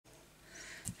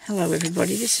Hello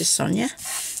everybody, this is Sonya.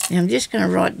 Now I'm just going to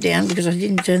write down, because I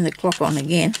didn't turn the clock on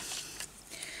again,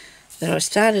 that I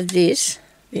started this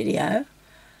video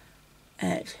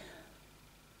at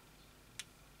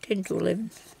 10 to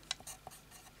 11.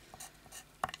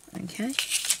 Okay,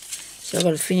 so I've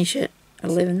got to finish at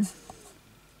 10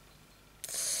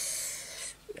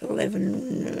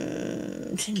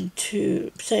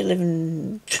 to, say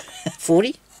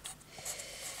 11:40.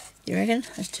 You reckon?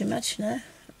 That's too much? No?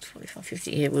 45,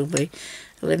 50, yeah, it will be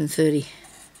 11:30.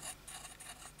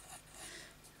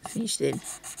 Finish then.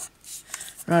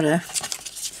 Righto.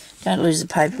 Don't lose the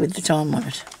paper with the time on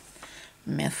it. A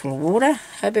mouthful of water.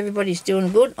 Hope everybody's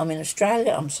doing good. I'm in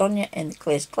Australia. I'm Sonya, and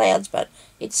there's clouds, but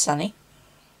it's sunny.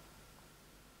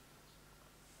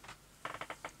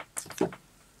 And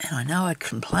I know I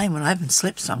complain when I haven't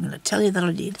slept, so I'm going to tell you that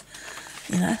I did.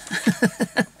 You know,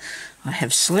 I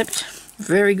have slept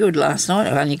very good last night.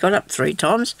 I only got up 3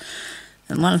 times,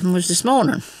 and one of them was this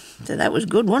morning. So that was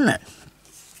good, wasn't it?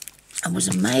 It was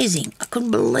amazing. I couldn't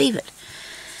believe it.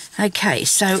 Okay,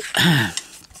 so I'm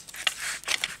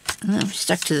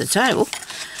stuck to the table.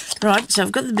 Right, so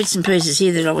I've got the bits and pieces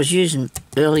here that I was using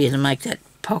earlier to make that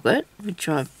pocket, which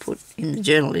I've put in the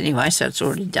journal anyway, so it's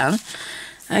already done.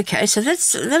 Okay, so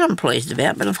that I'm pleased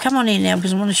about, but I've come on here now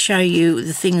because I want to show you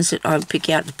the things that I pick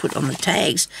out to put on the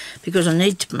tags, because I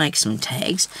need to make some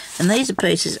tags, and these are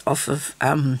pieces off of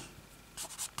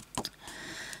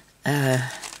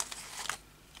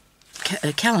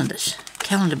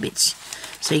calendar bits.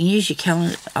 So you can use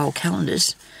your old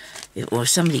calendars, or if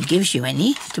somebody gives you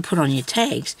any, to put on your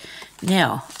tags.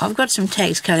 Now, I've got some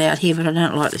tags cut out here, but I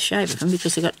don't like the shape of them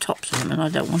because they've got tops on them, and I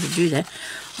don't want to do that.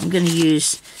 I'm going to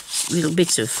use little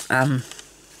bits of I'm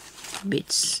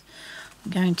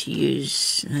going to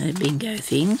use bingo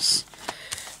things,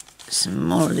 some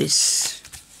more of this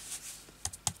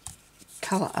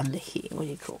colour under here, what do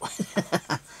you call it?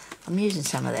 I'm using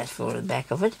some of that for the back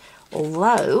of it,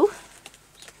 although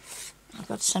I've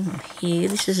got some here.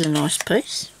 This is a nice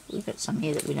piece. We've got some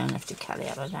here that we don't have to cut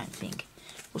out, I don't think.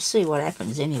 We'll see what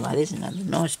happens anyway. There's another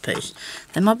nice piece.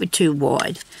 They might be too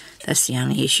wide. That's the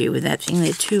only issue with that thing.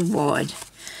 They're too wide.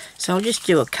 So I'll just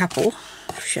do a couple.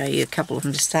 I'll show you a couple of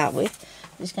them to start with.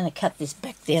 I'm just going to cut this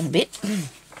back down a bit.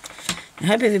 I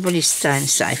hope everybody's staying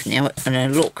safe now.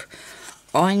 And look,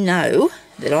 I know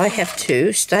that I have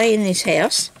to stay in this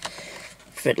house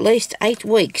for at least 8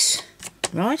 weeks.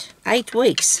 Right? 8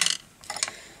 weeks.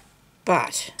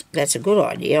 But that's a good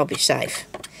idea. I'll be safe.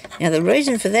 Now the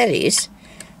reason for that is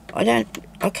I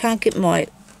can't get my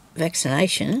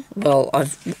vaccination. Well,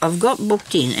 I've got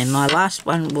booked in, and my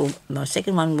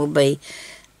second one will be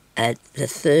at the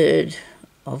 3rd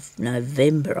of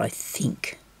November, I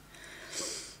think.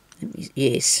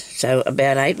 Yes, so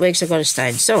about 8 weeks I've got to stay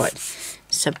inside.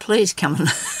 So please come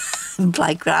and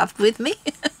play craft with me.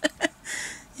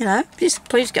 You know, just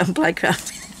please come and play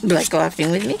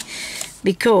crafting with me,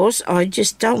 because I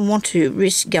just don't want to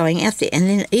risk going out there. And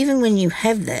then even when you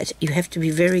have that, you have to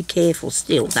be very careful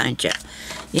still, don't you?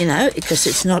 You know, because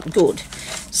it's not good.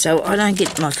 So I don't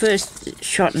get my first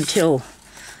shot until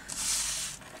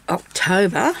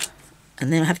October,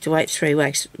 and then I have to wait 3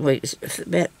 weeks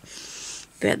about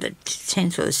the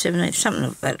 10th or the 17th, something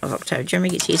like that, of October. Jeremy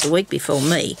gets here a week before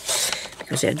me,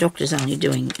 because our doctor's only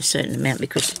doing a certain amount,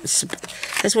 because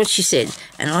that's what she said.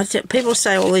 And people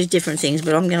say all these different things,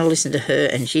 but I'm going to listen to her,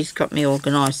 and she's got me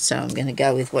organised, so I'm going to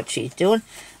go with what she's doing.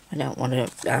 I don't want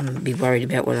to be worried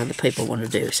about what other people want to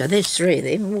do. So there's 3 of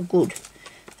them, all good.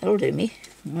 That'll do me.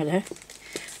 Righto.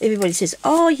 Everybody says,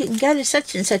 oh, you can go to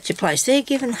such and such a place. They're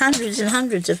given hundreds and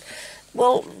hundreds of...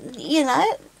 Well, you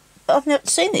know, I've not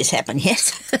seen this happen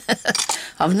yet.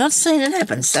 I've not seen it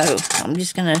happen, so I'm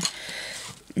just going to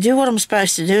do what I'm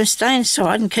supposed to do, stay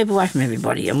inside and keep away from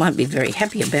everybody. I won't be very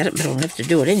happy about it, but I'll have to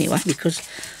do it anyway, because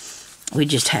we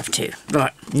just have to.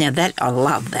 Right, now that, I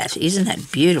love that. Isn't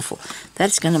that beautiful?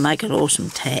 That's going to make an awesome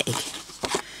tag.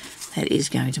 That is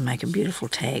going to make a beautiful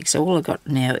tag. So all I've got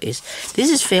now is, this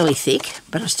is fairly thick,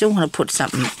 but I still want to put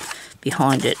something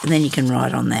behind it, and then you can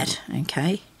write on that,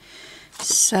 okay?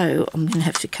 So I'm going to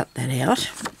have to cut that out.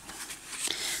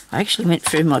 I actually went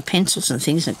through my pencils and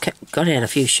things and got out a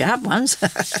few sharp ones.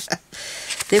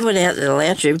 Then went out to the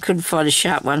lounge room, couldn't find a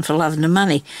sharp one for love and the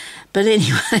money. But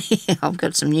anyway, I've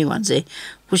got some new ones there.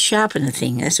 We'll sharpen the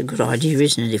thing. That's a good idea,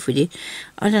 isn't it, if we did?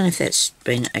 I don't know if that's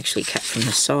been actually cut from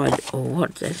the side or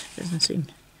what. That doesn't seem...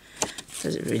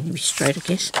 Does it really be straight, I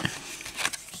guess?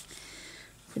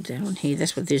 Put that on here.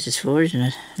 That's what this is for, isn't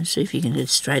it? Let's see if you can do a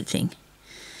straight thing.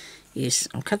 Yes,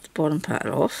 I'll cut the bottom part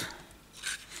off.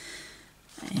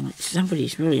 And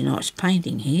somebody's really nice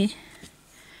painting here.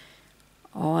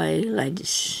 I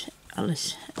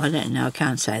colours. I don't know, I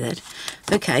can't say that.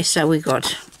 Okay, so we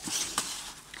got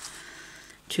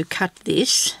to cut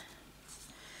this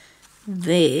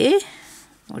there,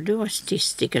 or do I just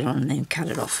stick it on and then cut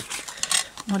it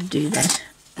off? I'll do that.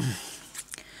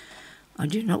 I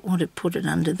do not want to put it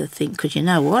under the thing, because you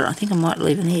know what, I think I might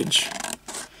leave an edge.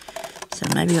 So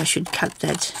maybe I should cut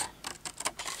that.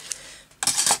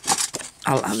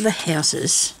 I love the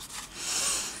houses.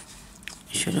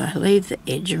 Should I leave the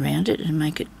edge around it and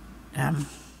make it, I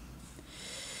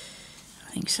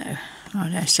think so.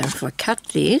 Righto, so if I cut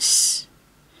this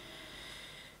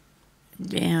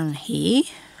down here,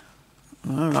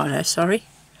 righto, sorry.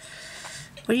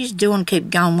 What are you doing, keep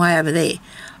going way over there?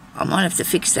 I might have to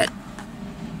fix that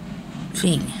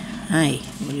thing. Hey,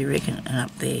 what do you reckon? And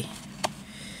up there.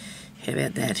 How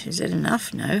about that? Is that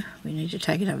enough? No, we need to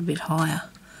take it up a bit higher.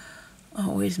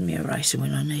 Oh, where's my eraser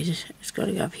when I need it? It's got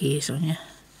to go up here, Sonia.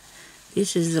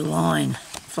 This is the line.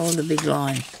 Follow the big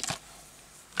line.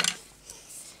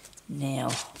 Now,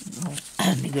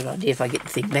 it'd be a good idea if I get the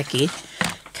thing back here,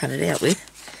 cut it out with.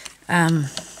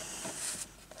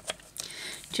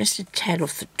 Just a tad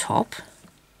off the top.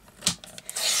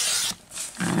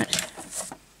 Right.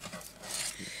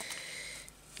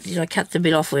 Did I cut the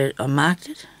bit off where I marked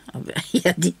it?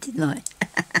 Yeah, I did, didn't I?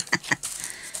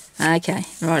 Okay,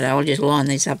 right, I'll just line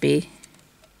these up here.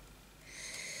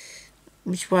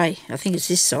 Which way? I think it's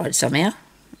this side somehow.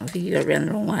 I think you got it around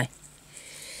the wrong way.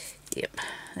 Yep,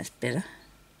 that's better.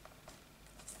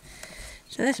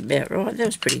 So that's about right. That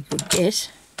was a pretty good guess.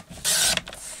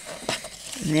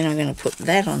 And then I'm going to put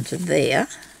that onto there.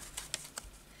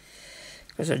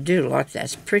 Because I do like that.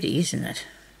 It's pretty, isn't it?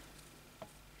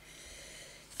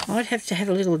 Might have to have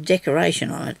a little decoration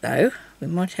on it though. We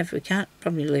can't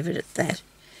probably leave it at that.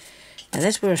 Now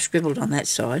that's where I scribbled on that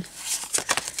side.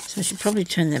 So I should probably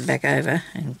turn that back over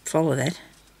and follow that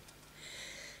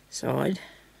side.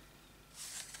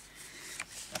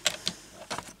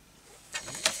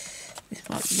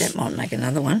 That might make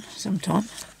another one sometime.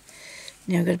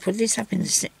 Now I've got to put this up in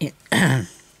the...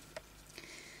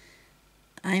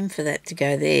 aim for that to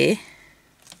go there.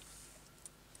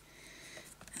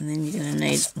 And then you're going to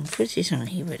need... We'll put this on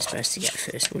here where it's supposed to go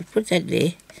first. We'll put that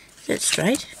there. Is that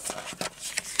straight?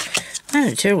 I'm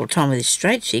having a terrible time with this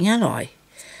straight thing, aren't I?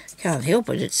 Can't help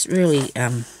it. It's really...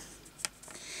 it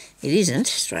isn't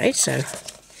straight, so...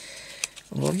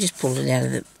 Well, I've just pulled it out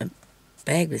of the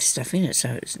bag with stuff in it,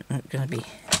 so it's not going to be...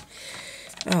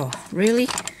 Oh, really?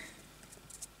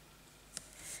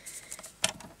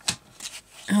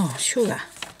 Oh, sugar.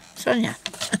 Sonia.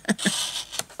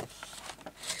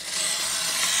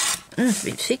 It's a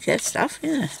bit thick, that stuff,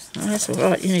 isn't it? Oh, that's all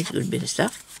right. You need a good bit of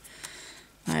stuff.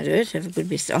 I do it. Have a good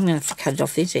bit of stuff. I'm going to have to cut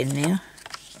off this end now.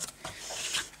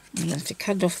 I'm going to have to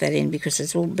cut off that end because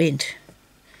it's all bent.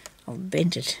 I've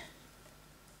bent it.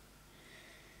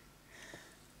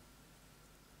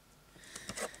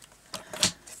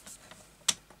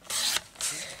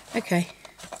 Okay.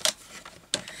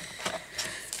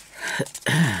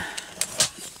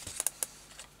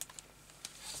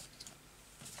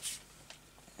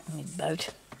 Boat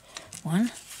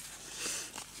one.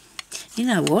 You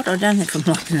know what? I don't think I'm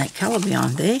liking that colour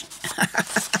behind there.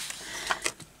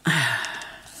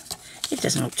 It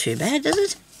doesn't look too bad, does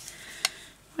it?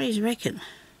 What do you reckon?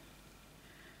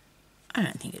 I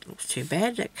don't think it looks too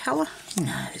bad, that colour.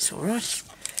 No, it's alright.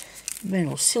 I'm being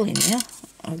all silly now.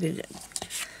 I'm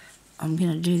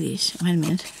going to do this. Wait a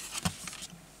minute.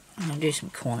 I'm going to do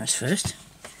some corners first.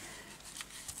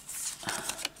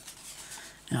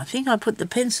 And I think I put the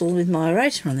pencil with my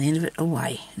eraser on the end of it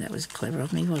away. That was clever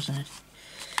of me, wasn't it?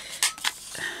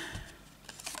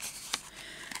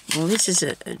 Well, this is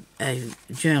a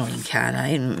journaling card,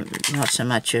 eh? Not so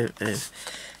much a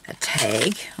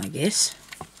tag, I guess.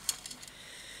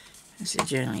 It's a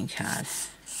journaling card.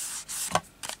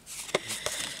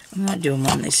 I might do them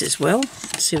on this as well.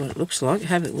 See what it looks like. I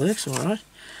hope it works all right.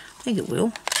 I think it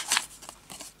will.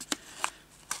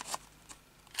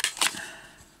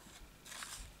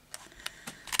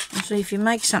 So if you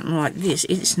make something like this,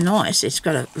 it's nice. It's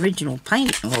got an original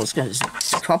painting. Well, it's got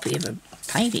a copy of a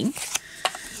painting.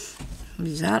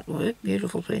 His artwork,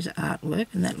 beautiful piece of artwork,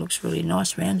 and that looks really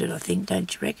nice rounded, I think,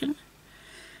 don't you reckon?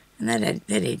 And that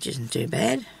edge isn't too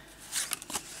bad.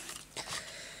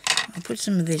 I'll put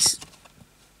some of this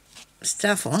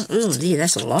stuff on. Ooh, dear,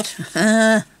 that's a lot.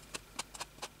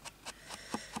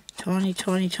 Tiny,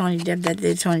 tiny, tiny, dab that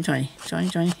there, tiny, tiny, tiny,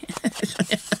 tiny.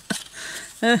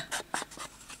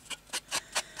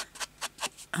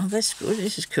 Oh, that's good.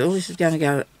 This is cool. This is going to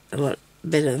go a lot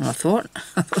better than I thought.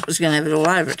 I thought I was going to have it all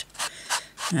over it.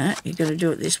 No, you've got to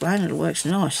do it this way and it works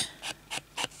nice.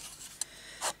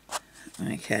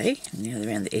 Okay, now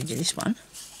around the edge of this one.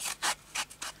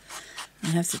 I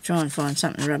have to try and find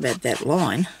something to rub out that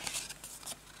line.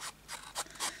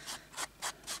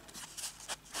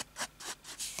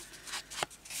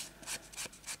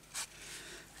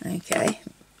 Okay.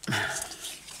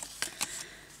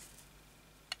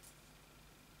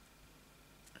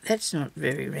 That's not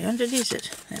very rounded, is it?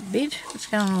 That bit? What's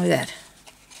going on with that?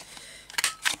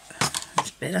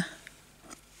 That's better.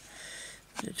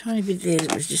 There's a tiny bit there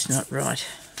that was just not right.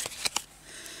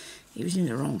 It was in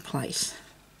the wrong place.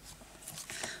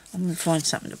 I'm going to find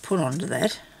something to put onto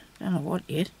that. Don't know what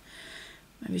yet.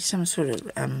 Maybe some sort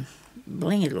of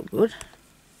bling would look good.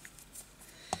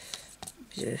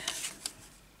 Yeah.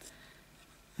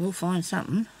 We'll find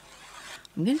something.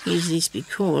 I'm going to use this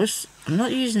because I'm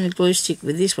not using the glue stick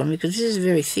with this one because this is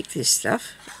very thick, this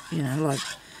stuff. You know, like,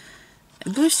 a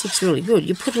glue stick's really good.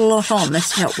 You put a lot on,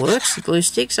 that's how it works, the glue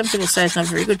stick. Some people say it's not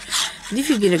very good. But if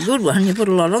you get a good one, you put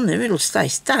a lot on there, it'll stay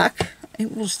stuck.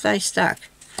 It will stay stuck.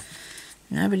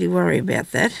 Nobody worry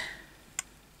about that.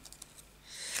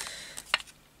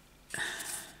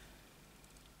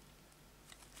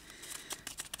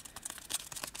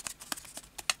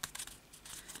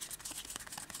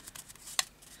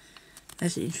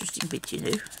 That's an interesting bit you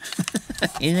do.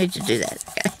 You need to do that,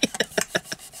 okay?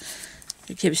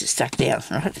 It keeps it stuck down,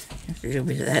 right? You have to do a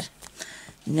bit of that.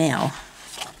 Now,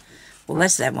 well,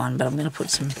 that's that one, but I'm going to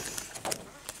put some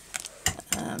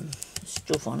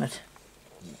stuff on it.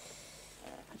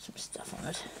 Put some stuff on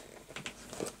it.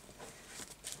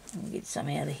 I'll get some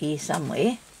out of here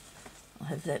somewhere. I'll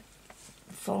have that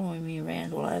following me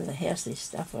around all over the house, this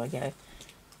stuff. I go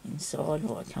inside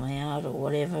or I come out or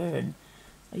whatever, and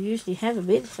I usually have a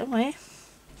bit somewhere.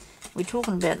 We're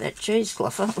talking about that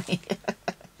cheesecloth, aren't we?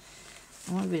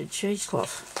 I want a bit of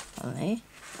cheesecloth on there.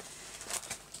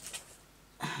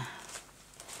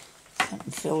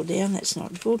 Something fell down, that's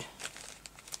not good.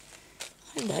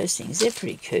 I like those things, they're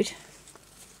pretty cute.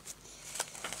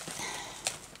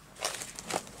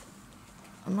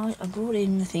 I brought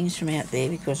in the things from out there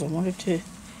because I wanted to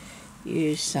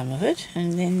use some of it,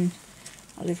 and then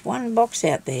I left one box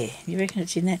out there. You reckon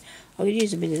it's in that? I could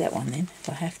use a bit of that one then, if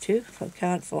I have to. If I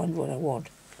can't find what I want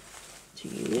to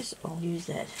use, I'll use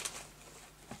that.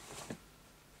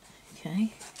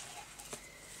 Okay.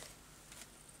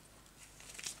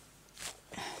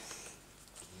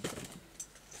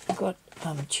 I've got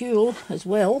tulle as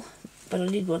well, but I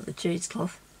did want the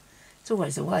cheesecloth. It's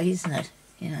always the way, isn't it?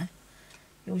 You know,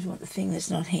 you always want the thing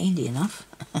that's not handy enough.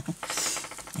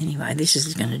 Anyway, this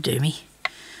is going to do me.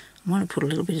 I want to put a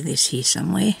little bit of this here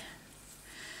somewhere.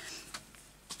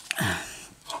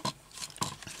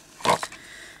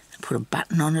 Put a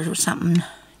button on it or something.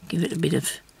 Give it a bit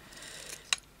of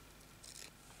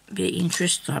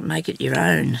interest, like make it your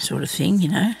own sort of thing, you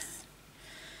know.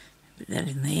 Put that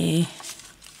in there.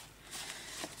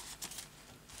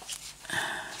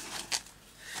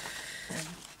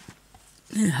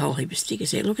 There's a whole heap of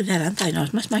stickers there. Look at that, aren't they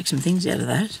nice? Must make some things out of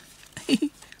those.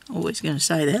 Always going to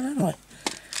say that, aren't I?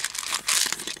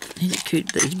 These are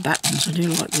cute, these buttons. I do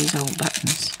like these old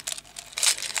buttons.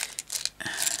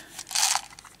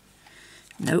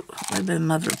 Nope, what about the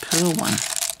mother of pearl one?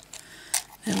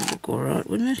 That would look alright,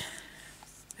 wouldn't it?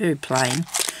 Very plain.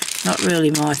 Not really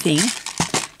my thing.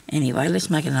 Anyway, let's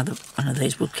make another one of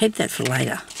these. We'll keep that for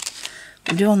later.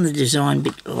 We'll do on the design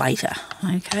bit later,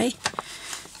 okay?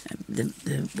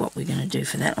 What we're going to do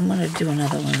for that. I'm going to do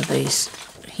another one of these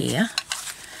here.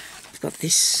 I've got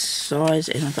this size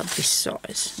and I've got this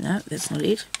size. No, that's not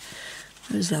it.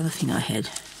 What was the other thing I had?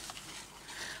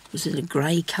 Was it a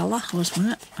grey colour,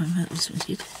 wasn't it? Oh no, this was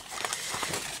it.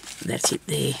 That's it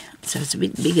there. So it's a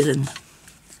bit bigger than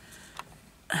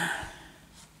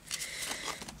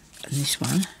this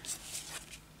one.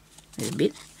 There's a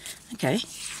bit. Okay.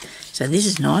 So this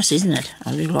is nice, isn't it?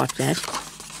 I do like that.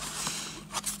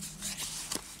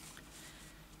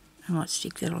 I might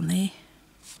stick that on there.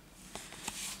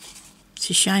 It's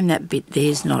a shame that bit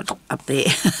there's not up there.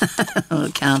 Well,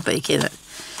 it can't be, can it?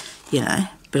 You know,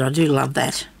 but I do love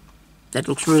that. That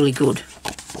looks really good.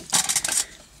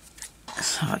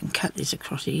 So I can cut this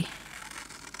across here.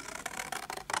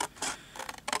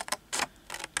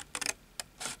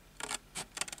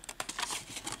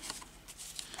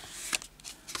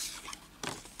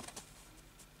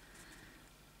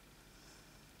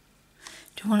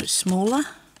 Do I want it smaller?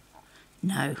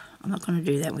 No, I'm not going to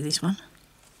do that with this one.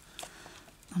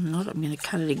 I'm not. I'm going to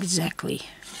cut it exactly.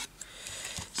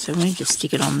 So we need to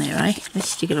stick it on there, eh? Let's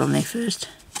stick it on there first.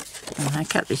 I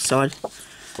cut this side.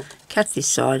 Cut this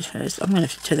side first. I'm going to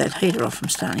have to turn that heater off. I'm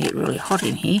starting to get really hot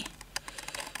in here.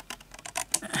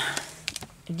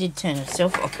 It did turn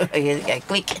itself off. Here we go,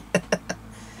 click.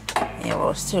 Yeah,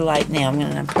 well, it's too late now. I'm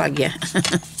going to unplug you.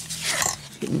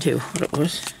 Didn't do what it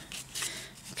was.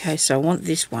 Okay, so I want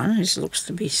this one. This looks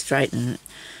to be straight and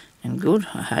good,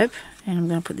 I hope. And I'm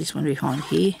going to put this one behind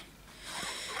here.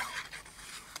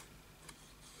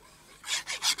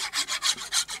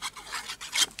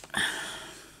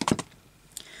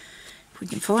 If we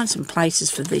can find some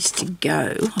places for this to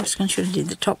go. I was going to should have did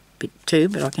the top bit too,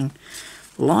 but I can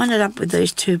line it up with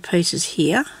these two pieces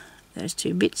here. Those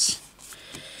two bits.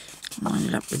 Line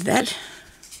it up with that.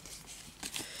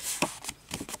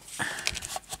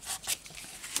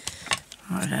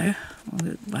 Righto.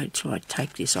 I'll wait till I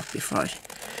take this off before I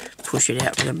push it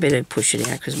out, but I better push it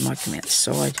out because it might come out the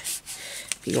side.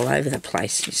 Be all over the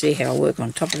place. You see how I work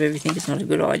on top of everything? It's not a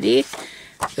good idea.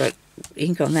 Got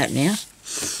ink on that now.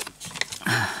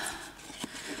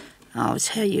 Oh, it's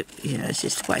how you know, it's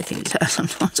just the way things are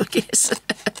sometimes, I guess.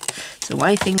 It's the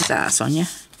way things are, Sonya.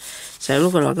 So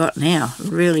look what I got now. A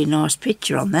really nice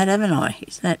picture on that, haven't I?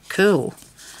 Isn't that cool?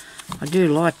 I do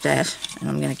like that. And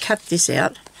I'm going to cut this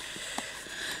out.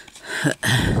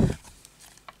 A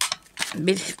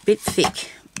bit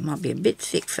thick. Might be a bit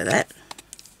thick for that.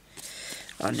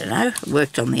 I don't know. It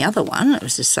worked on the other one. It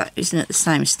was the same, isn't it the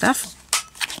same stuff?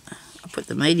 I put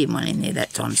the medium one in there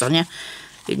that time, Sonya,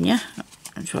 didn't you?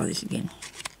 I'll try this again.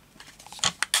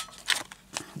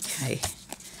 Okay.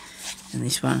 And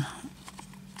this one,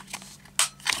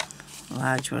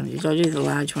 large one. Did I do the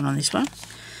large one on this one?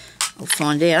 I'll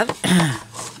find out.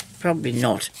 Probably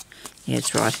not. Yeah,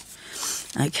 that's right.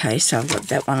 Okay, so I've got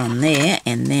that one on there,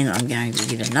 and then I'm going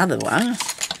to get another one and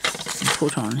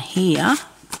put on here.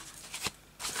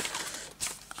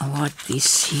 I like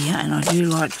this here, and I do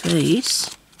like these.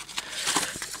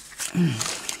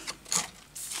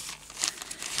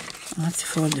 I'll have to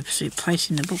find a place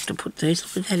in the book to put these.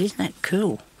 Look at that, isn't that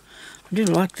cool? I do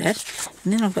like that.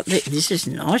 And then I've got this. This is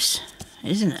nice,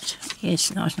 isn't it?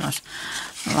 Yes, nice.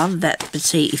 I love that. But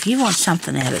see, if you want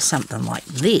something out of something like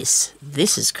this,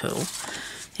 this is cool,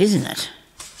 isn't it?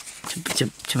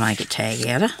 To make a tag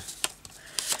out of.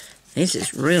 This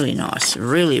is really nice.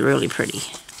 Really pretty.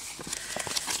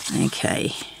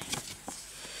 Okay.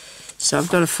 So I've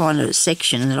got to find a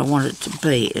section that I want it to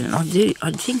be, and I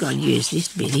think I'd use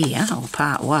this bit here, or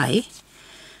part way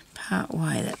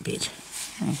that bit.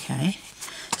 Okay,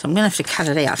 so I'm going to have to cut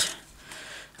it out,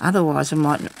 otherwise I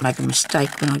might make a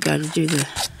mistake when I go to do the... Do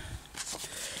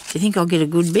you think I'll get a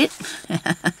good bit?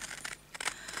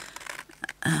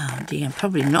 Oh dear,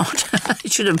 probably not. I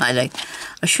should have made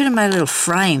a little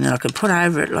frame that I could put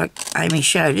over it like Amy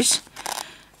showed us.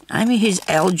 Amy, who's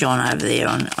Aljon over there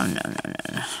on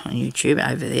YouTube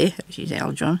over there, she's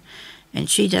Aljon, and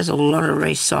she does a lot of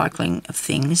recycling of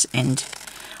things, and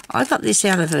I got this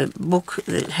out of a book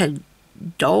that had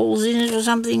dolls in it or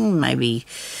something, maybe,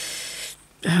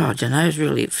 oh, I don't know, it's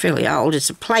really fairly old. It's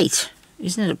a plate,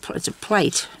 isn't it? It's a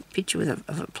plate, a picture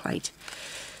of a plate.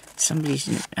 Somebody's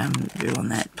drew on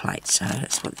that plate, so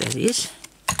that's what that is.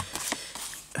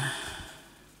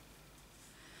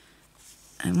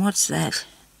 And what's that?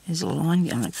 There's a line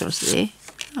going across there.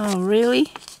 Oh,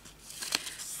 really?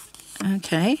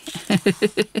 Okay.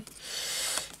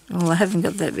 Well, I haven't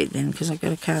got that bit then because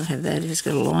can't have that. If it's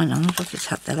got a line on it, I have to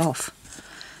cut that off.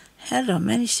 How did I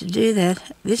manage to do that?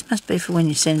 This must be for when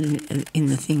you send in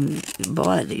the thing to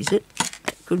buy it, is it?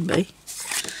 It could be.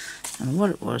 I don't know what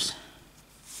it was.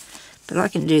 But I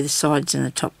can do the sides and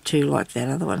the top too like that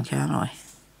other one, can't I?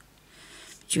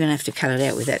 But you're going to have to cut it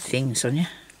out with that thing, Sonya.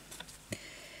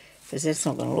 Because that's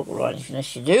not going to look right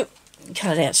unless you do.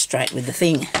 Cut it out straight with the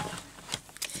thing.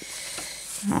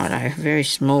 Righto, very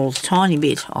small, tiny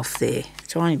bit off there.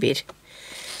 Tiny bit.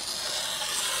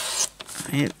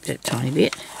 Yep, that tiny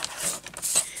bit.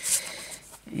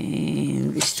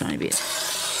 And this tiny bit.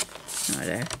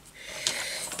 Righto.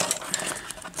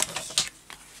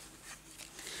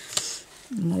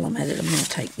 And while I'm at it, I'm going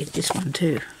to get this one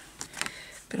too.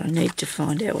 But I need to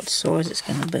find out what size it's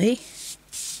going to be.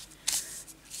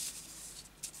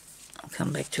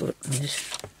 Come back to it and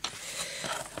just,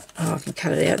 I can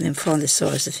cut it out and then find the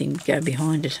size of the thing to go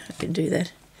behind it. I can do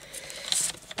that.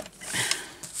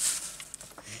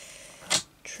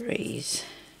 Trees.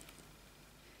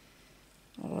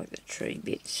 I like the tree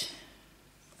bits.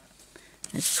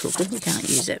 That's crooked. We can't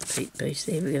use that piece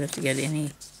there. We're going to have to go down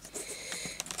here.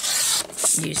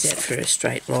 Use that for a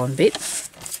straight line bit.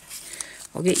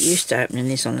 I'll get used to opening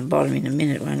this on the bottom in a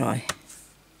minute, won't I?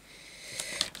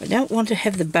 I don't want to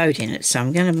have the boat in it, so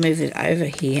I'm going to move it over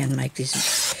here and make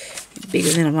this bigger.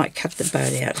 Then I might cut the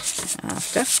boat out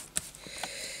after.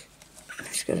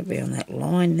 It's got to be on that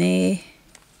line there.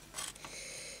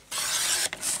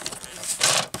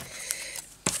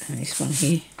 And this one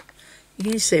here.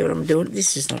 You see what I'm doing?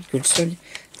 This is not good, Sonya.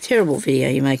 Terrible video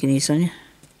you're making here, Sonya.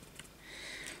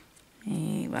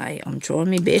 Anyway, I'm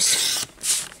trying my best.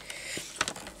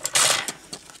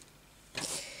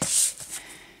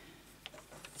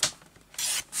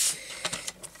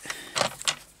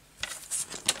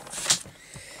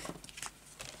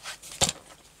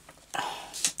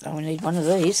 Oh, I need one of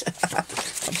these.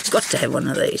 I've got to have one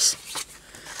of these.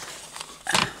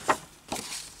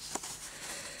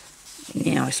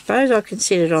 Now, I suppose I can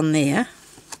set it on there,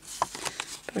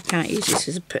 but I can't use this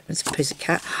as a piece of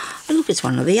cut. Oh, look, it's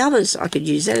one of the others. I could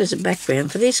use that as a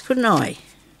background for this, couldn't I?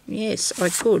 Yes, I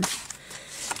could.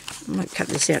 I might cut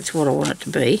this out to what I want it to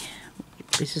be.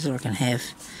 This is what I can have.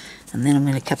 And then I'm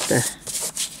going to cut the...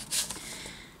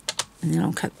 And then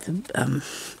I'll cut the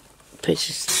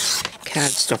pieces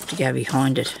cardstock to go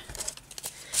behind it.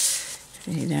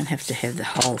 You don't have to have the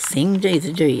whole thing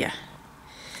either, do you?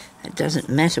 It doesn't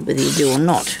matter whether you do or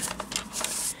not.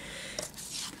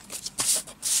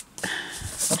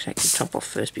 I'll take the top off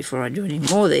first before I do any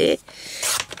more there.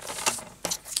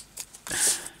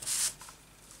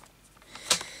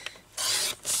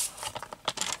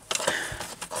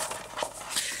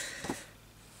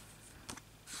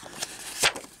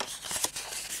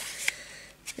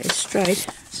 It's straight.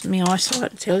 It's my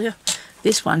eyesight, I tell you.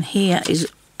 This one here is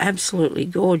absolutely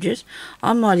gorgeous.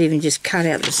 I might even just cut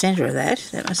out the centre of that.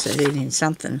 That must have been in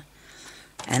something.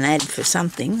 An ad for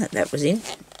something that was in.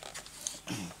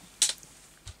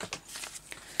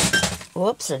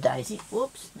 Whoops, a daisy.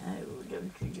 Whoops. No,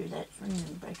 don't you do that.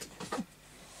 Break it.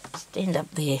 Stand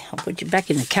up there. I'll put you back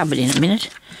in the cupboard in a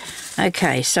minute.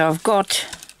 Okay, so I've got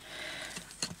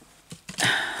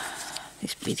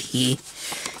this bit here.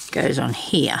 Goes on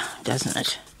here, doesn't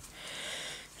it?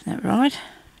 Is that right?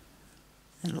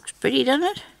 That looks pretty, doesn't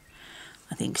it?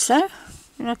 I think so.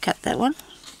 I'll cut that one.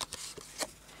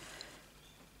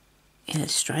 Yeah,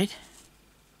 that's straight.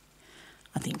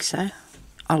 I think so.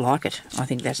 I like it. I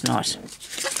think that's nice.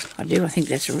 I do. I think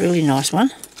that's a really nice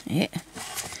one. Yeah.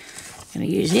 Going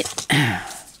to use it. So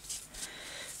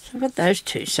I've got those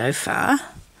two so far.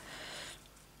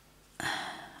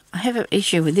 I have an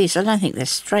issue with this. I don't think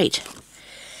that's straight.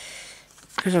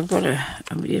 Because I've got I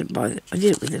did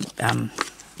it with the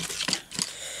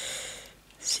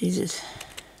scissors.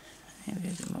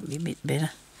 It might be a bit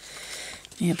better.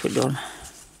 Yeah, put it on.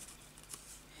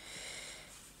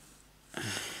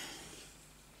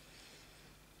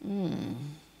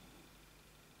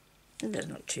 That's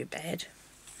not too bad.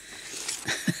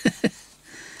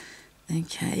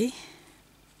 Okay.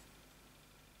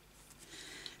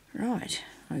 Right.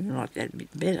 I even like that a bit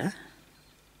better.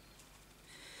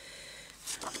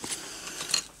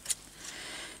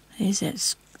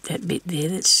 There's that bit there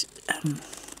that's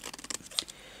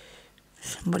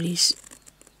somebody's,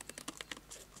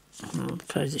 I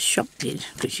suppose the shop did,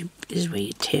 because this is where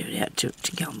you tear it out to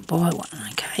go and buy one,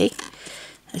 okay?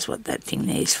 That's what that thing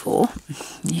there's for.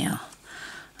 Now,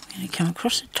 I'm going to come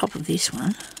across the top of this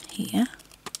one here,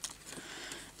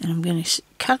 and I'm going to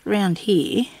cut round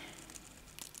here,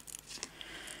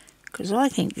 because I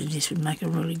think that this would make a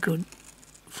really good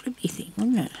flippy thing,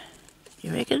 wouldn't it?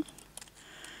 You reckon?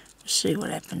 Let's see what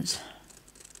happens.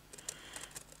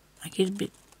 I get a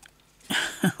bit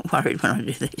worried when I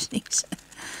do these things,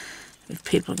 if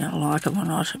people are going to like them or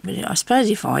not. But I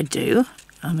suppose if I do,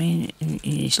 I mean, and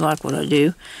you like what I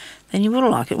do, then you will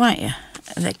like it, won't you?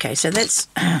 In that case, so that's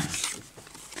that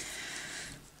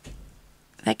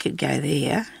could go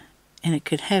there, and it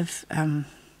could have might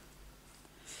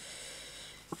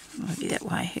be that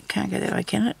way. It can't go that way,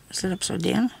 can it? Is it upside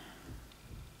down?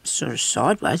 Sort of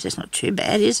sideways. That's not too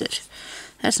bad, is it?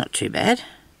 That's not too bad.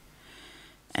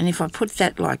 And if I put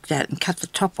that like that and cut the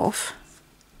top off,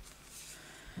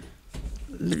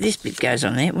 but this bit goes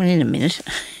on there. Well, in a minute,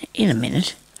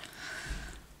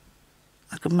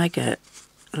 I could make a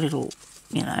little,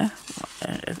 you know,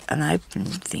 an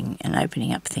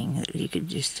opening up thing that you could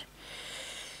just,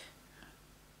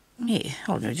 yeah,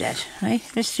 I'll do that. Hey,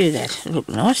 let's do that. It'll look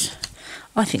nice.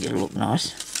 I think it'll look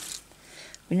nice.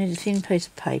 We need a thin piece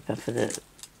of paper for the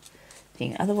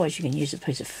thing. Otherwise, you can use a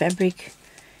piece of fabric,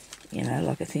 you know,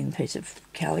 like a thin piece of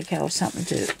calico or something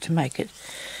to make it,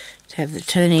 to have the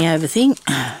turning over thing.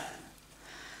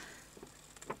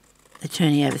 The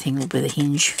turning over thing will be the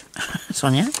hinge.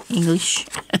 Sonya, English.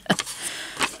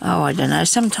 Oh, I don't know.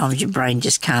 Sometimes your brain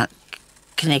just can't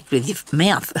connect with your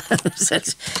mouth.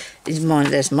 That's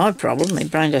my problem. My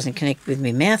brain doesn't connect with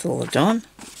my mouth all the time.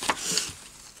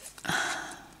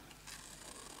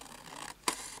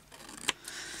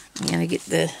 I'm going to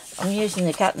get I'm using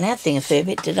the cutting out thing a fair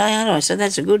bit today, aren't I? So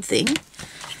that's a good thing.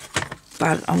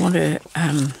 But I want to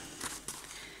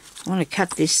I want to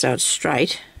cut this so it's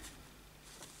straight.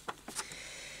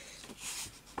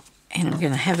 And I'm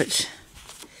going to have it,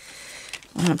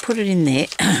 I'm going to put it in there.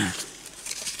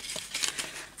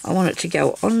 I want it to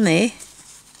go on there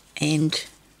and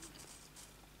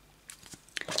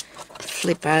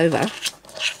flip over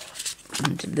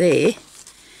onto there.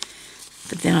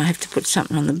 But then I have to put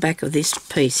something on the back of this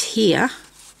piece here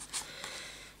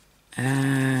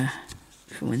for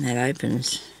when that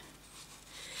opens.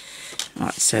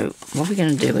 Right, so what we're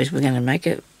going to do is we're going to make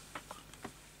a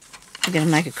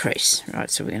crease.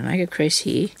 Right, so we're going to make a crease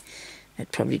here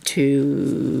at probably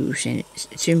 2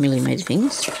 millimetre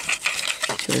things, 2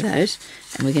 of those,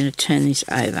 and we're going to turn this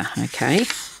over. Okay,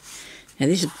 now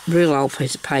this is a real old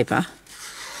piece of paper,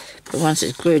 but once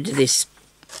it's glued to this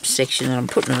section that I'm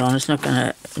putting it on, it's not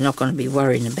going to be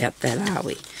worrying about that, are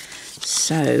we?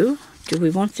 So do we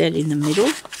want that in the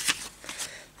middle?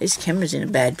 This camera's in a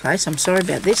bad place. I'm sorry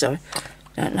about this. I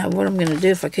don't know what I'm going to do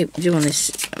if I keep doing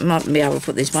this. I might be able to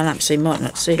put this one up so you might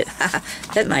not see it.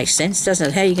 That makes sense, doesn't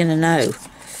it? How are you going to know?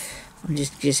 I'm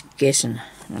just guessing.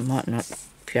 I might not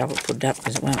be able to put it up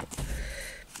because it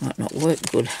might not work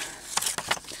good.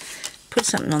 Put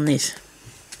something on this.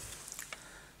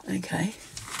 Okay.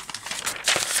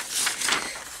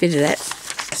 Bit of that.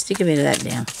 Stick a bit of that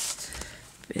down.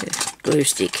 Bit of glue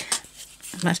stick.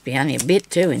 It must be only a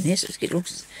bit too in this. It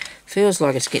feels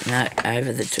like it's getting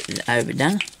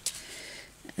overdone.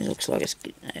 It looks like it's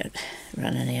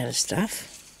running out of stuff.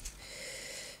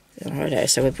 Righto,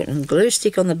 so we're putting glue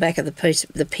stick on the back of the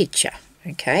picture.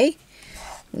 Okay,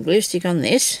 and glue stick on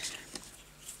this.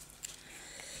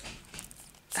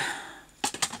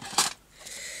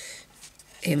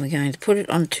 And we're going to put it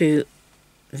onto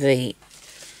the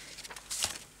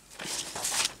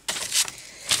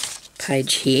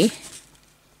page here.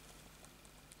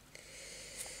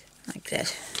 Like that.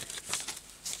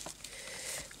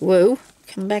 Whoa,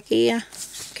 come back here.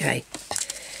 Okay.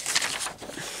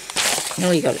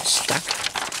 Nearly got it stuck.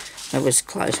 That was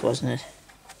close, wasn't it?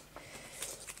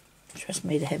 Trust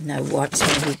me to have no white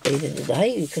sandwich either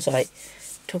today because I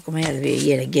took them out of here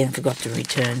yet again. Forgot to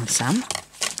return some.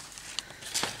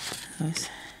 We'll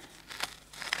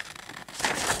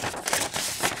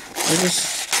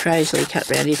just crazily cut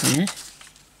round here for a minute.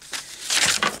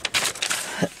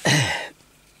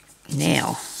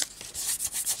 Now,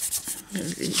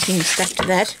 thing stuck to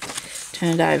that,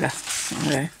 turned over.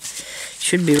 Okay.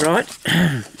 Should be right.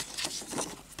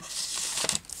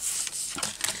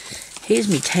 Here's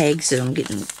my tags that I'm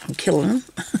killing them.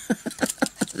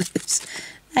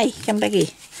 Hey, come back here.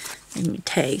 Here's my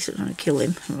tags that I'm going to kill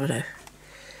them. Righto.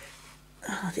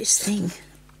 Oh, this thing.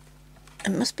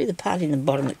 It must be the part in the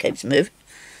bottom that keeps moving.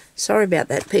 Sorry about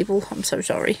that, people. I'm so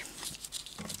sorry.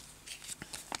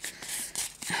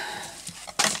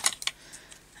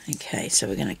 Okay, so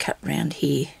we're going to cut round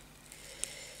here.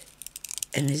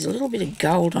 And there's a little bit of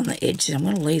gold on the edge, so I'm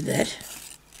going to leave that.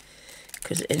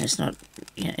 And it's not,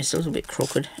 it's a little bit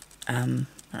crooked. I'll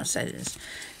say this.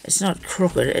 It's not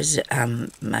crooked as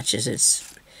much as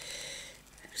it's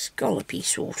scallopy,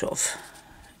 sort of.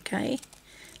 Okay,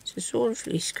 it's a sort of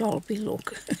really scallopy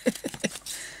look.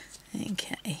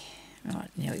 Okay, right,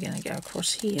 now we're going to go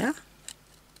across here.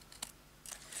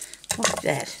 Like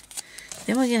that.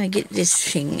 Then we're going to get this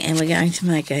thing and we're going to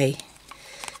make a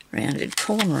rounded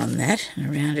corner on that and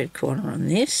a rounded corner on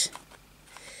this.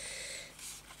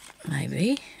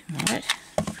 Maybe, right,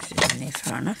 push it in there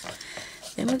far enough.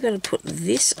 Then we've got to put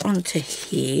this onto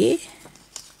here.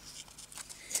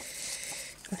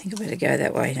 I think I better go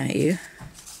that way, don't you?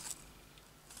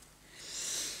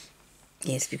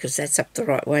 Yes, because that's up the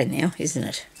right way now, isn't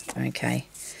it? Okay,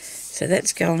 so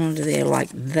that's going onto there like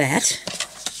that.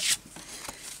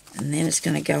 And then it's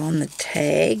going to go on the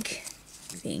tag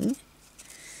thing,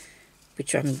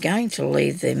 which I'm going to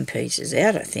leave them pieces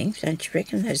out, I think. Don't you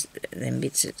reckon? Them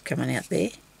bits that's coming out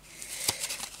there.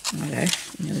 Righto.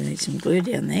 Now we need some glue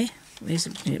down there. Where's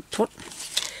the pot?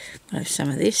 I'll have some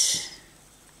of this.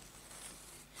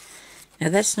 Now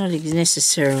that's not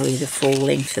necessarily the full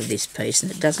length of this piece,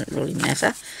 and it doesn't really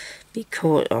matter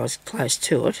because I was close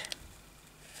to it.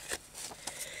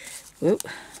 Whoop.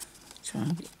 Try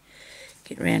and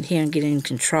get around here and get in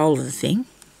control of the thing.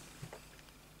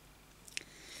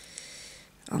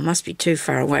 I must be too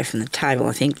far away from the table,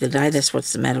 I think, today. That's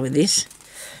what's the matter with this.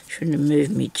 Shouldn't have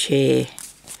moved my chair.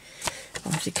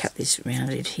 I'll have to cut this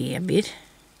rounded here a bit.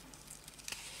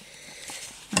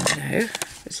 Righto,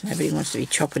 because nobody wants to be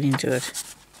chopping into it.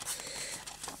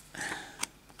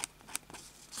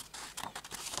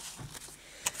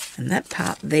 And that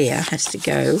part there has to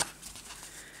go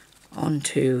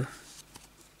onto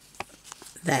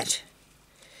that.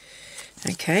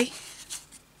 Okay.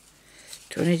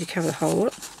 Do I need to cover the whole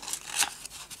lot?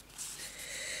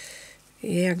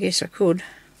 Yeah, I guess I could.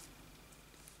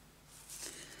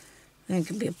 Then it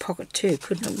could be a pocket too,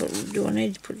 couldn't it? But do I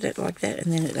need to put that like that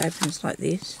and then it opens like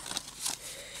this?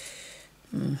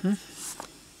 What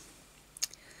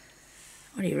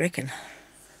do you reckon?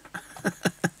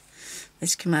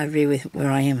 Let's come over here with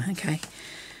where I am, okay?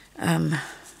 Put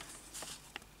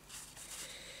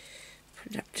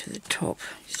it up to the top.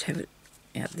 Just have it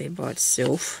out there by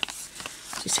itself.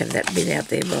 Just have that bit out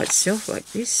there by itself like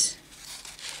this.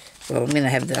 Well, I'm going to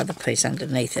have the other piece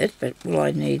underneath it, but will I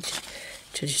need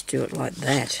to just do it like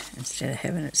that instead of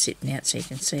having it sitting out so you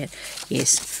can see it?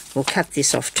 Yes, we'll cut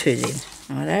this off too then,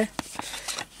 righto?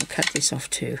 We'll cut this off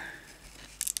too.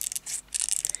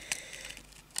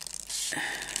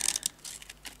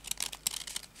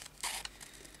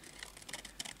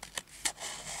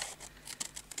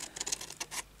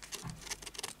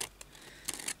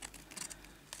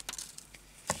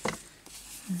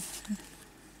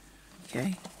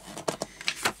 Okay.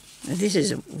 Now this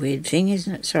is a weird thing,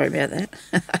 isn't it? Sorry about that.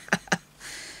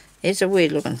 It's a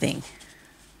weird looking thing.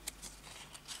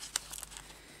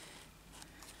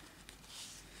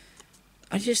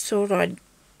 I just thought I'd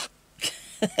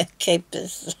keep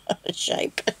this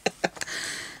shape.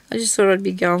 I just thought I'd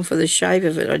be going for the shape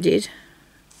of it, I did.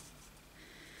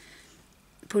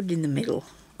 Put it in the middle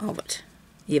of it.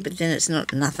 Yeah, but then it's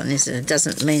not nothing, is it? It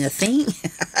doesn't mean a thing.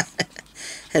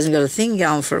 Hasn't got a thing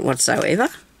going for it whatsoever.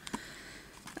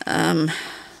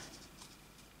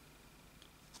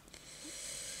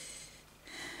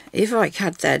 If I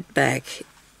cut that back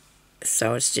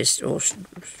so it's just, or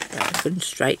I couldn't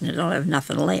straighten it, I'll have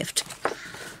nothing left.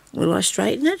 Will I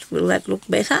straighten it? Will that look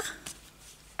better?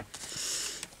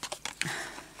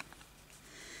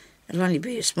 It'll only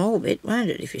be a small bit, won't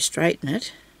it, if you straighten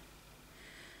it?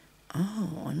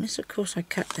 Oh, unless of course I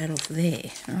cut that off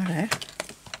there. Righto.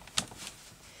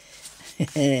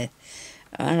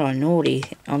 I'm naughty.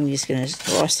 I'm just going to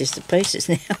slice this to pieces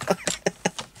now.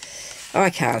 I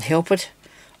can't help it.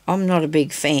 I'm not a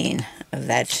big fan of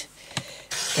that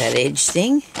edge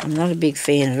thing. I'm not a big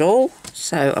fan at all.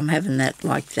 So I'm having that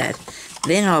like that.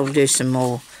 Then I'll do some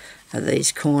more of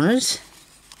these corners.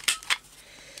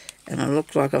 And I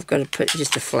look like I've got to put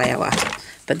just a flower.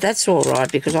 But that's all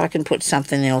right because I can put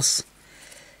something else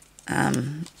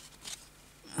on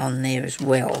there as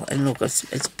well. And look,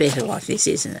 it's better like this,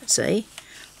 isn't it? See?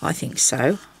 I think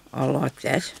so. I like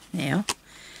that now.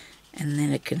 And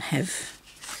then it can have...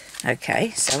 Okay,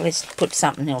 so let's put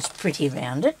something else pretty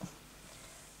around it.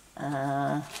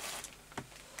 Oh,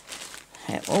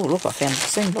 look, I found the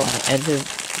symbol.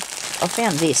 I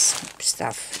found this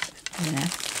stuff, you know.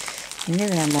 You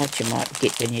never know what you might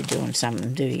get when you're doing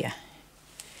something, do you?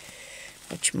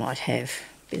 What you might have.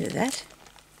 A bit of that.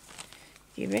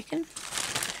 Do you reckon?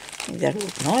 I think that'll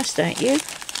look nice, don't you?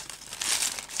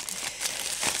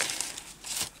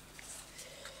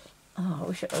 Oh, I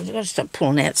wish I've got to stop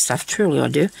pulling out stuff. Truly, I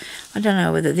do. I don't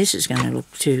know whether this is going to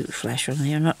look too flash on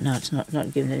there or not. No, it's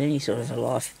not giving it any sort of a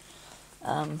life.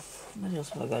 What else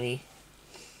have I got here?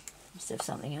 Must have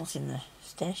something else in the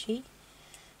stash here.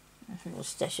 A little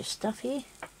stash of stuff here.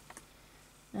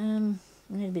 I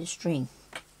need a bit of string.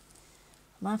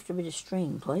 I'm after a bit of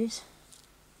string, please.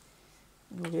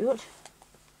 We'll do it.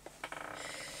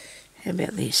 How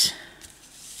about this?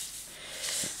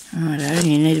 Righto,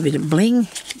 you need a bit of bling,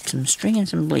 some string and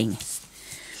some bling.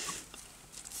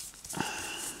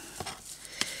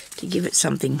 To give it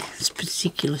something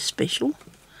particular special.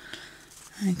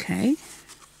 Okay.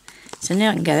 So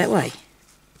now I can go that way.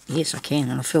 Yes, I can,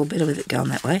 and I feel better with it going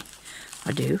that way.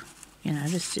 I do. You know,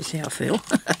 that's just how I feel.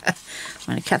 I'm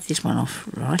going to cut this one off,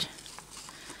 right.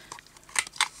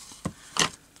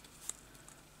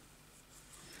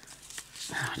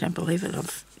 I don't believe it.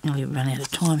 I've nearly run out of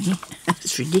time here.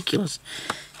 It's ridiculous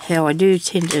how I do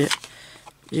tend to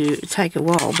take a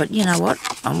while. But you know what?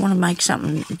 I want to make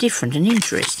something different and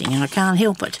interesting, and I can't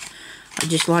help it. I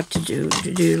just like to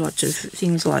do lots of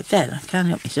things like that. I can't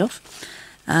help myself.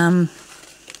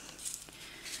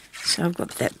 So I've got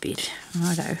that bit.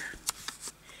 Righto.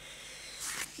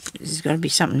 There's got to be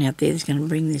something out there that's going to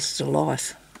bring this to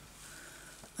life.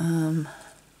 Where do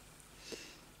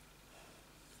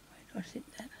I set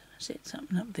that? I set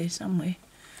something up there somewhere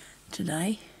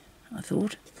today, I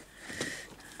thought.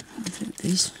 I think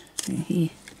these are here.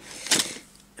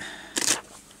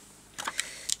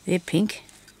 They're pink.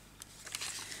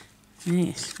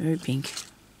 Yes, very pink.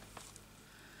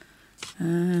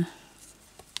 And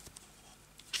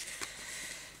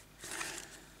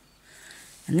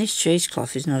this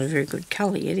cheesecloth is not a very good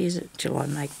colour yet, is it? Till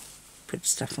I put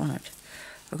stuff on it.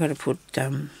 I've got to put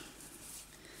some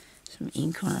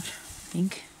ink on it.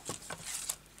 think.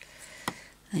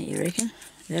 Don't you reckon?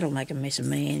 That'll make a mess of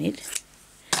me in it.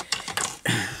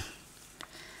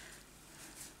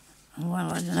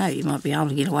 Well, I don't know, you might be able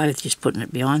to get away with just putting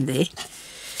it behind there.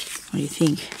 What do you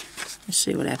think? Let's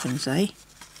see what happens, eh?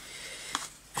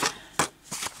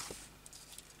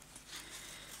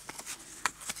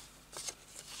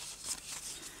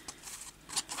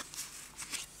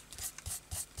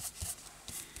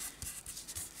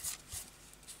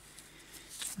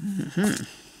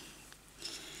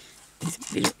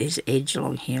 There's an edge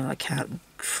along here, I can't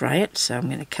fray it, so I'm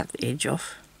going to cut the edge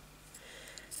off.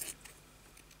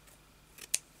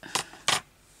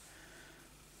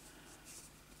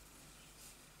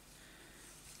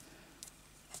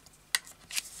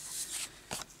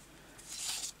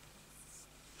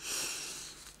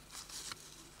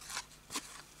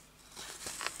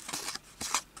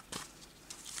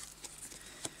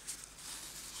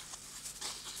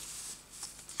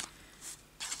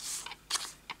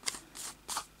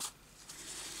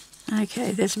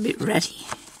 Okay, that's a bit ratty.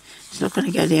 It's not going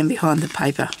to go down behind the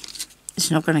paper.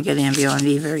 It's not going to go down behind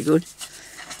here very good.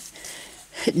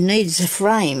 It needs a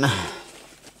frame. I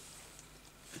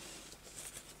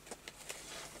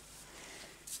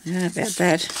don't know about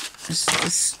that.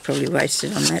 It's probably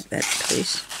wasted on that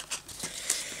piece.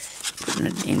 Putting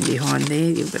it in behind there,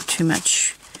 you've got too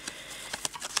much.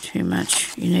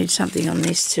 You need something on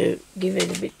this to give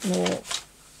it a bit more,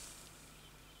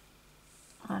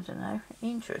 I don't know,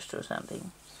 interest or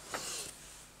something.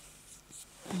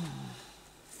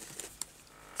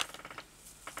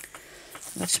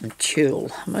 Got some tulle.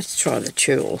 Let's try the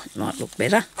tulle. It might look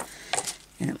better,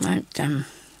 and it won't.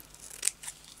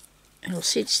 It'll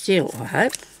sit still, I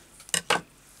hope.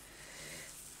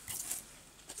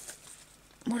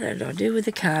 What did I do with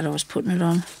the card I was putting it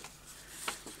on?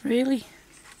 Really?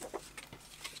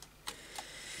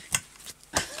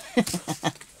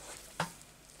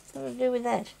 What did I do with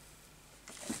that?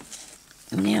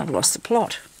 And now I've lost the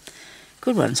plot.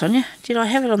 Good one, Sonia. Did I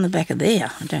have it on the back of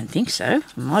there? I don't think so.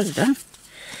 I might have done.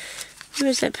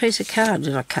 Where's that piece of card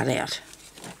that I cut out?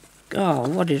 Oh,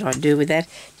 what did I do with that?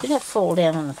 Did that fall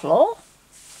down on the floor?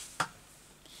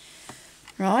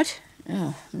 Right.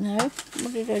 Oh, no.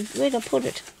 Where did I put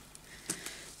it?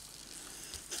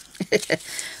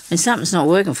 When something's not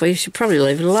working for you, you should probably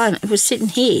leave it alone. It was sitting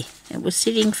here. It was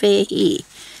sitting fair here.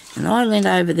 And I went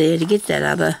over there to get that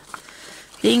other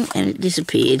thing, and it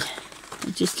disappeared.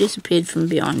 It just disappeared from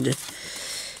behind it,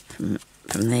 from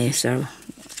there, so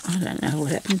I don't know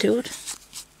what happened to it.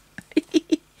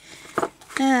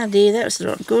 Oh dear, that was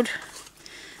not good.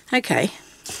 Okay.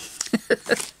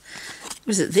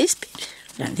 Was it this bit?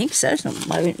 I don't think so. It's not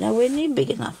nowhere near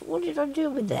big enough. What did I do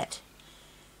with that?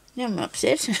 Now I'm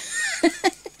upset.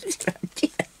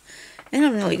 And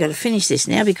I've really got to finish this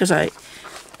now because I've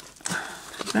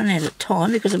run out of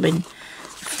time because I've been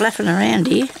flapping around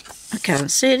here. I can't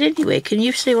see it anywhere. Can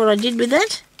you see what I did with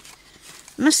that?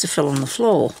 It must have fell on the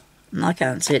floor. And I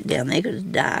can't see it down there because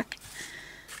it's dark.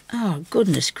 Oh,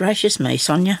 goodness gracious me,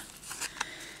 Sonia.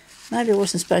 Maybe I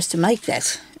wasn't supposed to make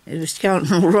that. It was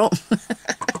going all wrong.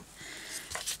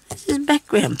 This is a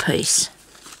background piece.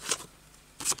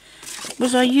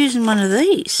 Was I using one of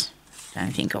these?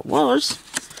 Don't think I was.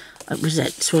 It was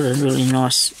that sort of really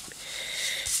nice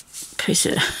piece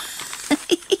of...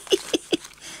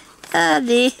 Ah,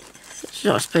 dear. It's a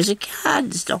nice piece of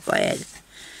cardstock I had.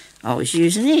 I was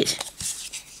using it.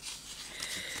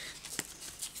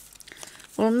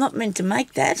 Well, I'm not meant to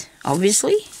make that,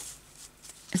 obviously.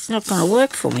 It's not going to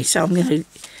work for me, so I'm going to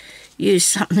use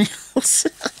something else.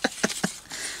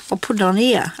 I'll put it on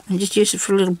here and just use it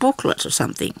for a little booklet or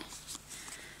something.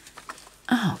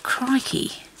 Oh,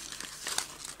 crikey.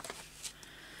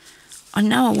 I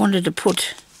know I wanted to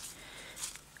put...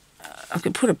 I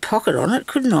could put a pocket on it,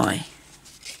 couldn't I?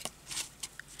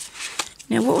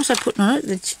 Now, what was I putting on it?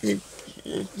 The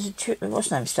what's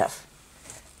the name stuff?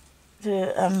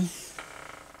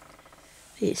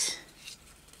 This.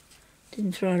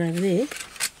 Didn't throw it over there.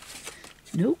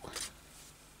 No.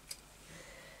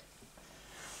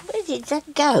 Where did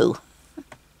that go?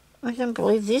 I don't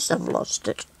believe this, I've lost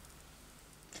it.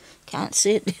 Can't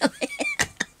see it down there.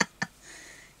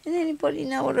 Does anybody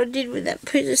know what I did with that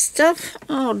piece of stuff?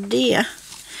 Oh dear.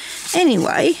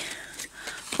 Anyway,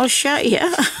 I'll show you.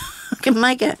 I can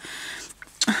make a...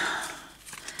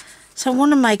 So I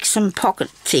want to make some pocket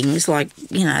things like,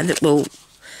 you know, that will...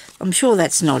 I'm sure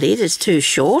that's not it. It's too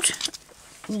short.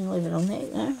 I'm going to leave it on there,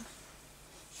 no?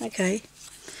 Okay.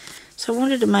 So I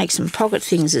wanted to make some pocket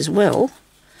things as well,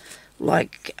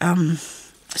 like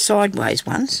sideways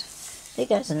ones. There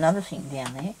goes another thing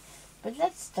down there. But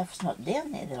that stuff's not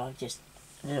down there that I just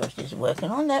that I was just working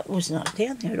on. That was not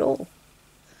down there at all.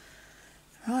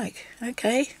 Right,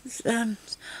 okay. I'm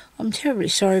terribly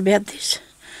sorry about this.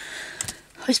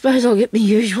 I suppose I'll get my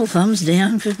usual thumbs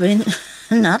down for being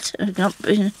a nut,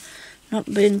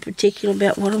 not being particular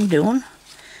about what I'm doing.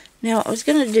 Now, I was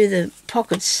going to do the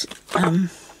pockets. I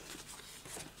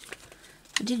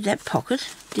did that pocket,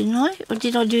 didn't I? Or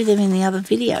did I do them in the other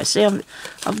video? See,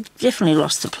 I've definitely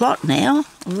lost the plot now.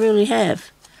 I really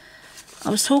have. I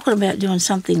was talking about doing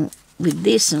something with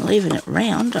this and leaving it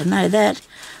round. I know that.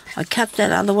 I cut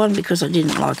that other one because I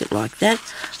didn't like it like that.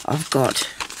 I've got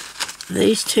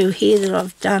these two here that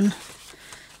I've done,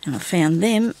 and I found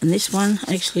them, and this one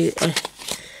actually I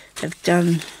have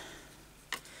done.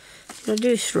 Did I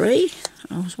do 3?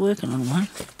 I was working on one.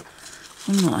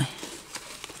 Oh my.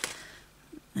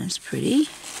 That's pretty.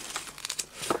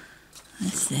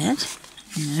 That's that.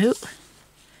 No.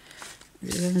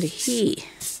 They're under here.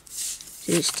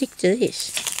 Did it stick to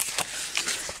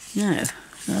this? No,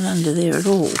 not under there at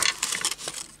all.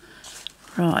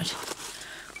 Right.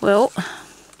 Well,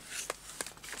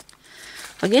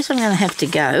 I guess I'm going to have to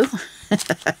go,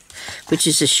 which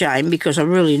is a shame because I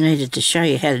really needed to show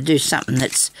you how to do something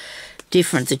that's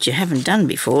different that you haven't done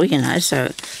before, you know,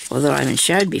 so, or that I haven't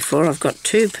showed before. I've got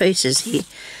 2 pieces here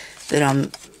that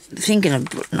I'm thinking of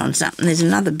putting on something. There's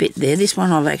another bit there. This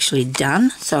one I've actually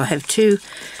done, so I have two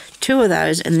of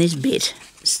those and this bit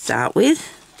to start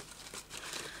with.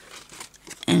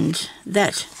 And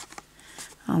that,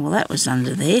 oh well, that was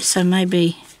under there, so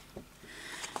maybe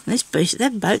this piece,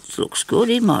 that boat looks good.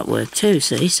 It might work too,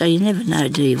 see, so you never know,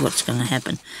 do you, what's going to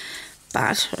happen.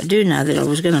 But I do know that I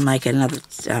was going to make another,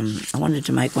 I wanted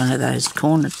to make one of those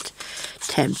corner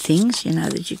tab things, you know,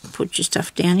 that you can put your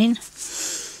stuff down in.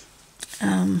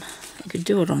 I could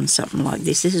do it on something like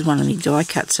this. This is one of my die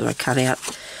cuts that I cut out,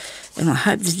 and I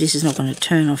hope that this is not going to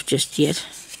turn off just yet,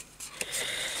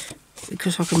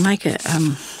 because I can make a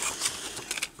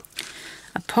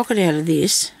pocket out of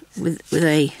this with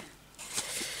a,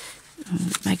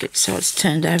 make it so it's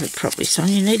turned over properly. So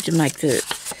you need to make the,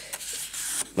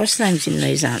 what's names in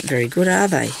these aren't very good, are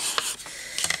they?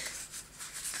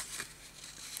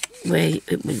 Where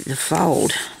with the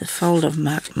fold I've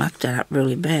mucked it up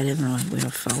really bad, haven't I, where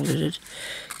I've folded it.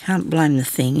 Can't blame the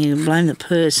thing, you can blame the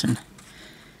person.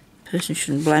 The person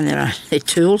shouldn't blame their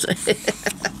tools.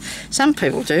 Some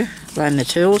people do blame the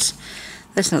tools.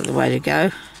 That's not the way to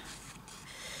go.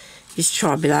 Just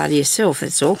try a bit harder yourself,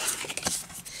 that's all.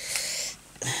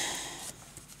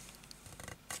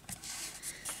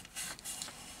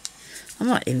 I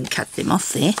might even cut them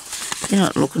off there. They're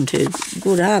not looking too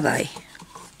good, are they?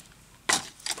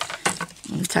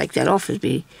 And take that off, it'd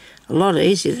be a lot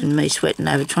easier than me sweating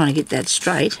over trying to get that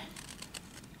straight.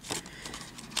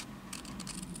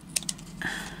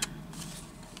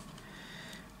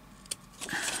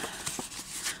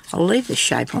 I'll leave the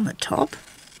shape on the top,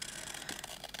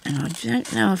 and I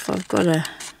don't know if I've got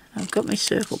my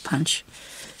circle punch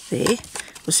there.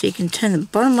 Well, so you can turn the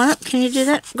bottom one up. Can you do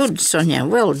that? Good, Sonia.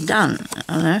 Well done.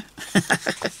 I know.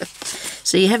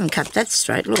 So you haven't cut that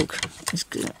straight. Look,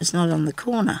 it's not on the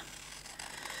corner.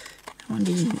 One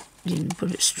didn't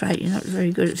put it straight. You're not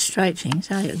very good at straight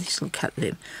things, are you? This will cut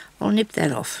them. I'll nip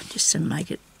that off just to make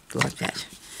it like that.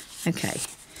 Okay.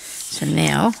 So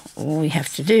now all we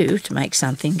have to do to make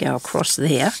something go across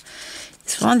there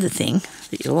is find the thing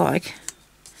that you like.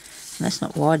 And that's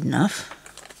not wide enough.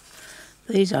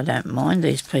 These I don't mind,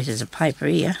 these pieces of paper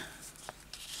here.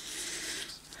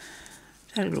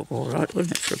 That'd look alright,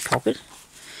 wouldn't it, for a pocket?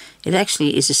 It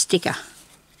actually is a sticker.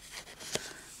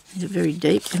 Is it very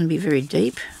deep? It's going to be very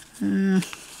deep. Righto.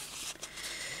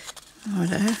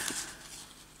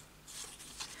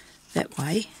 That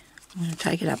way. I'm going to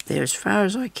take it up there as far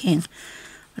as I can.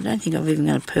 I don't think I'm even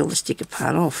going to peel the sticker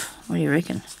part off. What do you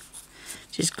reckon?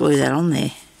 Just glue that on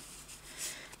there.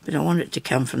 But I want it to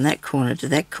come from that corner to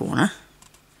that corner.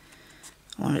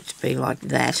 I want it to be like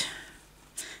that.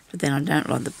 But then I don't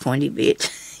like the pointy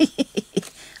bit.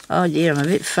 Oh dear, I'm a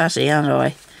bit fussy, aren't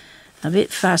I? A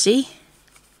bit fussy.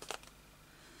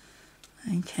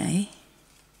 Okay.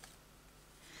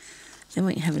 Then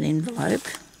we can have an envelope.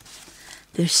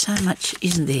 There's so much,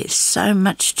 isn't there? So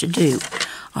much to do.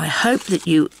 I hope that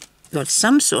you got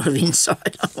some sort of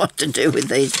insight on what to do with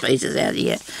these pieces out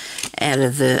here, out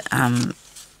of the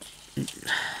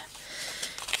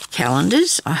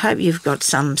calendars. I hope you've got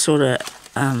some sort of,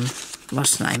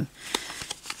 what's the name,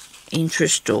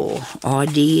 interest or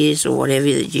ideas or whatever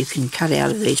that you can cut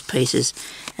out of these pieces,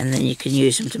 and then you can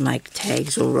use them to make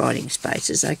tags or writing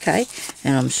spaces, okay?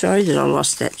 And I'm sorry that I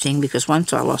lost that thing, because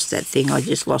once I lost that thing, I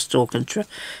just lost all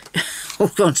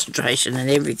concentration and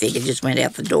everything. It just went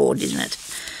out the door, didn't it?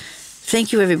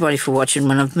 Thank you, everybody, for watching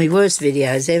one of my worst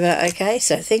videos ever, okay?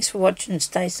 So thanks for watching and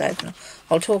stay safe. And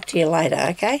I'll talk to you later,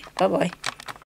 okay? Bye-bye.